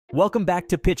Welcome back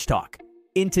to Pitch Talk.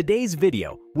 In today's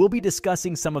video, we'll be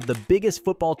discussing some of the biggest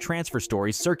football transfer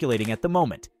stories circulating at the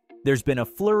moment. There's been a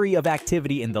flurry of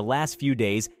activity in the last few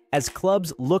days as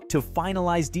clubs look to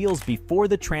finalize deals before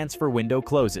the transfer window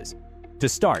closes. To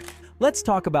start, let's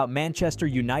talk about Manchester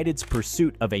United's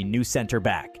pursuit of a new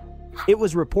center-back. It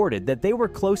was reported that they were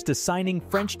close to signing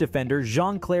French defender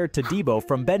Jean-Clair Todibo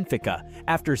from Benfica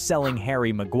after selling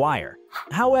Harry Maguire.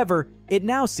 However, it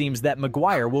now seems that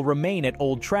Maguire will remain at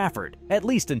Old Trafford, at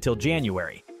least until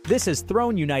January. This has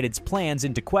thrown United's plans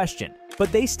into question, but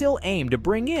they still aim to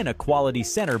bring in a quality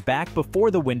center back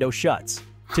before the window shuts.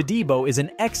 Todibo is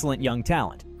an excellent young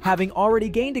talent, having already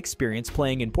gained experience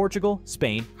playing in Portugal,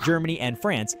 Spain, Germany, and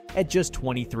France at just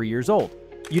 23 years old.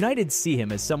 United see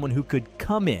him as someone who could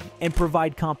come in and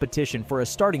provide competition for a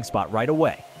starting spot right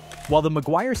away. While the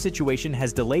Maguire situation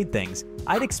has delayed things,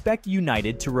 I'd expect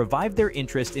United to revive their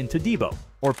interest in Todibo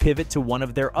or pivot to one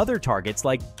of their other targets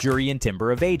like Jurrien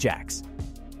Timber of Ajax.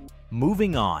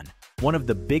 Moving on, one of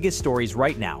the biggest stories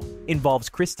right now involves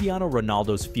Cristiano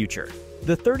Ronaldo's future.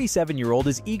 The 37-year-old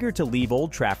is eager to leave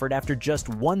Old Trafford after just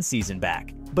one season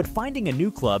back, but finding a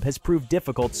new club has proved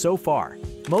difficult so far.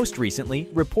 Most recently,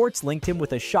 reports linked him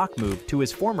with a shock move to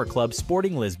his former club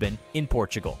Sporting Lisbon in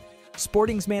Portugal.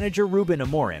 Sporting's manager Ruben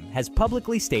Amorim has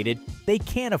publicly stated they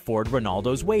can't afford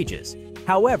Ronaldo's wages.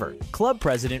 However, club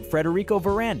president Frederico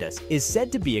Varandas is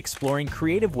said to be exploring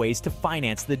creative ways to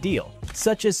finance the deal,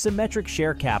 such as symmetric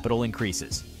share capital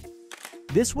increases.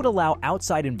 This would allow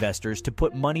outside investors to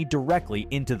put money directly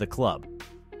into the club.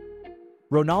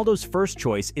 Ronaldo's first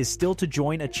choice is still to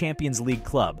join a Champions League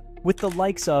club, with the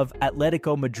likes of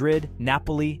Atletico Madrid,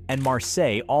 Napoli, and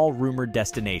Marseille all rumored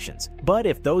destinations. But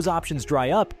if those options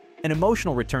dry up, an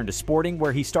emotional return to Sporting,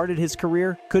 where he started his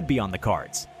career, could be on the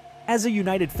cards. As a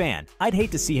United fan, I'd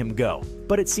hate to see him go,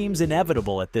 but it seems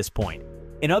inevitable at this point.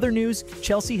 In other news,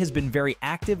 Chelsea has been very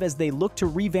active as they look to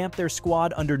revamp their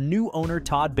squad under new owner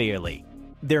Todd Boehly.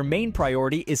 Their main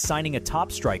priority is signing a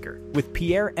top striker, with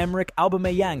Pierre-Emerick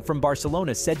Aubameyang from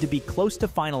Barcelona said to be close to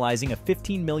finalizing a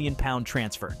 £15 million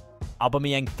transfer.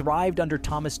 Aubameyang thrived under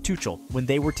Thomas Tuchel when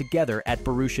they were together at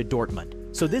Borussia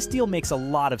Dortmund, so this deal makes a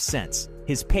lot of sense.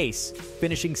 His pace,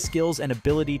 finishing skills, and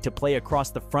ability to play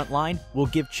across the front line will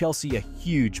give Chelsea a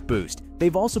huge boost.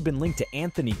 They've also been linked to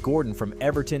Anthony Gordon from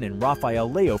Everton and Rafael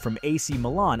Leao from AC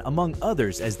Milan, among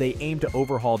others, as they aim to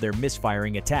overhaul their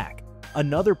misfiring attack.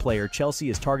 Another player Chelsea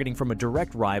is targeting from a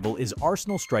direct rival is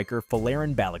Arsenal striker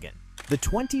Folarin Balogun. The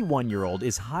 21-year-old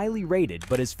is highly rated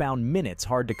but has found minutes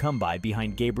hard to come by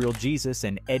behind Gabriel Jesus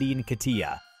and Eddie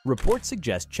Nketiah. Reports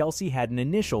suggest Chelsea had an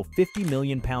initial £50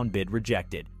 million bid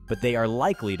rejected, but they are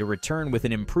likely to return with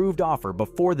an improved offer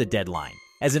before the deadline.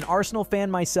 As an Arsenal fan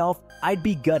myself, I'd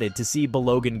be gutted to see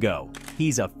Balogun go.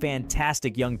 He's a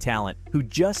fantastic young talent who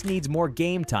just needs more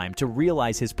game time to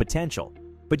realize his potential.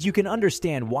 But you can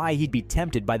understand why he'd be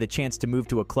tempted by the chance to move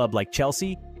to a club like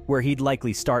Chelsea, where he'd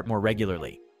likely start more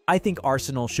regularly. I think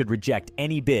Arsenal should reject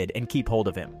any bid and keep hold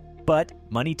of him. But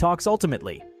money talks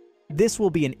ultimately. This will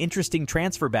be an interesting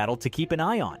transfer battle to keep an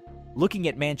eye on. Looking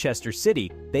at Manchester City,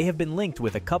 they have been linked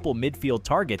with a couple midfield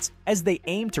targets as they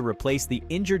aim to replace the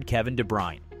injured Kevin De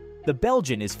Bruyne. The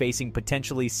Belgian is facing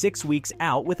potentially 6 weeks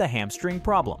out with a hamstring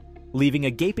problem, leaving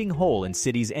a gaping hole in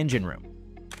City's engine room.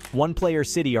 One player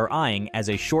City are eyeing as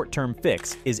a short-term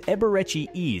fix is Eberechi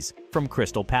Eze from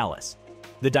Crystal Palace.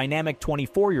 The dynamic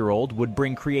 24-year-old would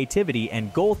bring creativity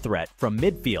and goal threat from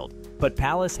midfield, but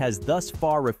Palace has thus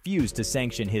far refused to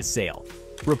sanction his sale.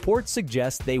 Reports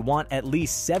suggest they want at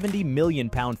least £70 million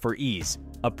for Eze,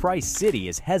 a price City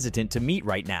is hesitant to meet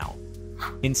right now.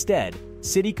 Instead,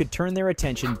 City could turn their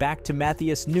attention back to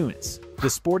Matheus Nunes, the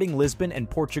Sporting Lisbon and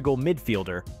Portugal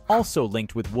midfielder, also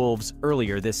linked with Wolves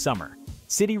earlier this summer.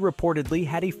 City reportedly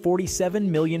had a £47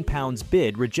 million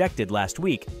bid rejected last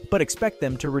week, but expect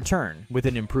them to return with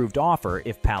an improved offer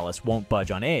if Palace won't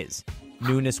budge on Eze.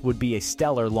 Nunes would be a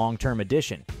stellar long-term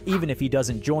addition, even if he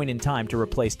doesn't join in time to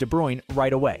replace De Bruyne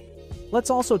right away. Let's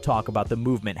also talk about the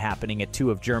movement happening at two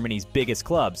of Germany's biggest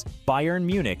clubs, Bayern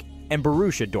Munich and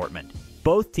Borussia Dortmund.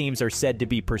 Both teams are said to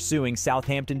be pursuing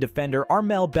Southampton defender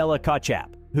Armel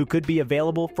Bella-Kotchap, who could be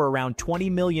available for around £20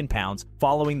 million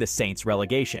following the Saints'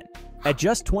 relegation. At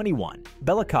just 21,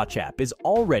 Bella-Kotchap is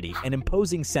already an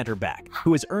imposing center-back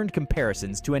who has earned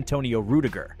comparisons to Antonio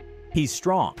Rudiger. He's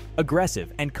strong,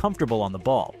 aggressive, and comfortable on the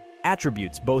ball,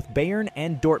 attributes both Bayern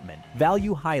and Dortmund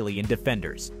value highly in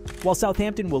defenders. While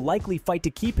Southampton will likely fight to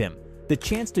keep him, the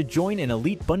chance to join an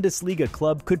elite Bundesliga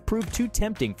club could prove too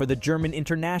tempting for the German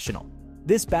international.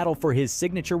 This battle for his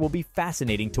signature will be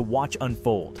fascinating to watch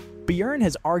unfold. Bayern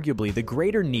has arguably the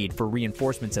greater need for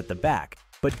reinforcements at the back,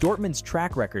 but Dortmund's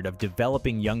track record of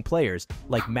developing young players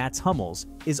like Mats Hummels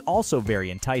is also very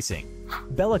enticing.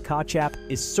 Bella-Kotchap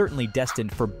is certainly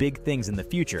destined for big things in the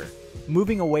future.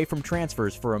 Moving away from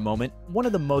transfers for a moment, one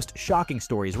of the most shocking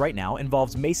stories right now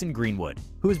involves Mason Greenwood,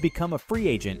 who has become a free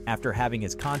agent after having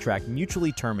his contract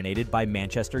mutually terminated by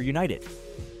Manchester United.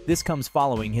 This comes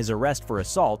following his arrest for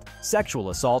assault, sexual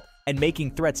assault, and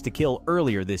making threats to kill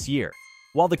earlier this year.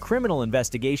 While the criminal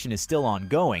investigation is still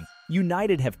ongoing,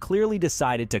 United have clearly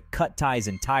decided to cut ties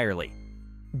entirely.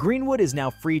 Greenwood is now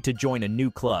free to join a new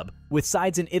club, with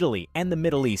sides in Italy and the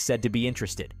Middle East said to be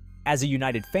interested. As a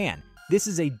United fan, this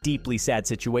is a deeply sad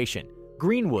situation.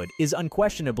 Greenwood is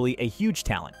unquestionably a huge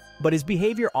talent, but his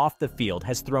behavior off the field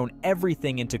has thrown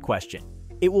everything into question.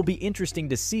 It will be interesting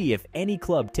to see if any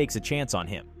club takes a chance on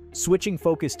him. Switching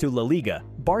focus to La Liga,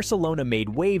 Barcelona made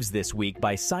waves this week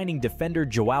by signing defender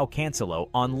João Cancelo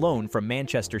on loan from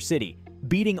Manchester City,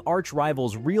 beating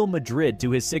arch-rivals Real Madrid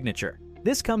to his signature.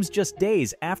 This comes just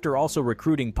days after also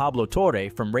recruiting Pablo Torre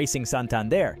from Racing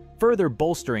Santander, further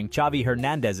bolstering Xavi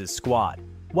Hernandez's squad.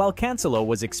 While Cancelo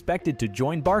was expected to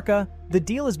join Barca, the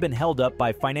deal has been held up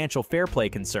by financial fair play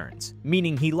concerns,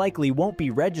 meaning he likely won't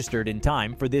be registered in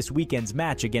time for this weekend's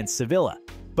match against Sevilla.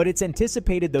 But it's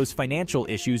anticipated those financial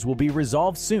issues will be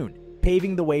resolved soon,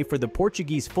 paving the way for the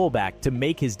Portuguese fullback to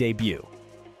make his debut.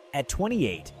 At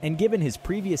 28, and given his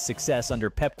previous success under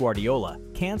Pep Guardiola,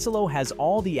 Cancelo has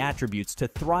all the attributes to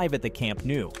thrive at the Camp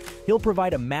Nou. He'll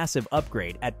provide a massive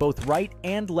upgrade at both right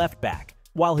and left back,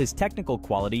 while his technical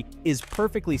quality is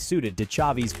perfectly suited to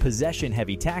Xavi's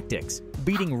possession-heavy tactics.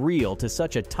 Beating Real to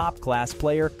such a top-class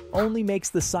player only makes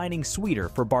the signing sweeter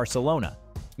for Barcelona.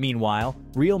 Meanwhile,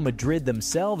 Real Madrid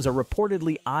themselves are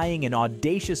reportedly eyeing an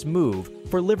audacious move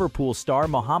for Liverpool star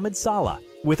Mohamed Salah,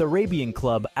 with Arabian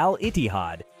club Al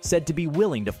Ittihad said to be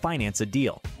willing to finance a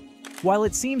deal. While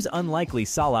it seems unlikely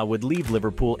Salah would leave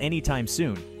Liverpool anytime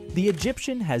soon, the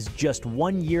Egyptian has just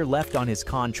 1 year left on his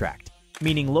contract,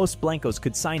 meaning Los Blancos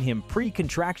could sign him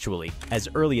pre-contractually as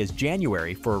early as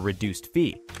January for a reduced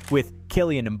fee. With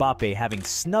Kylian Mbappe having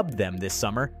snubbed them this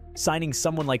summer, signing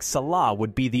someone like Salah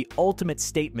would be the ultimate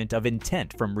statement of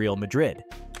intent from Real Madrid.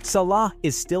 Salah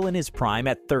is still in his prime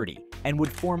at 30 and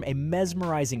would form a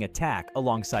mesmerizing attack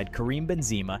alongside Karim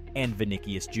Benzema and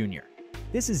Vinicius Jr.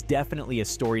 This is definitely a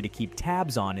story to keep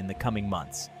tabs on in the coming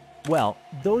months. Well,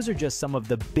 those are just some of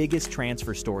the biggest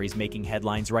transfer stories making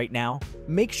headlines right now.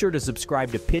 Make sure to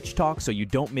subscribe to Pitch Talk so you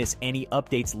don't miss any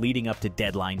updates leading up to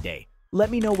deadline day. Let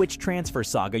me know which transfer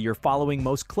saga you're following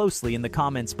most closely in the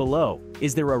comments below.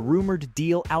 Is there a rumored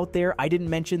deal out there I didn't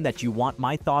mention that you want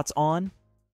my thoughts on?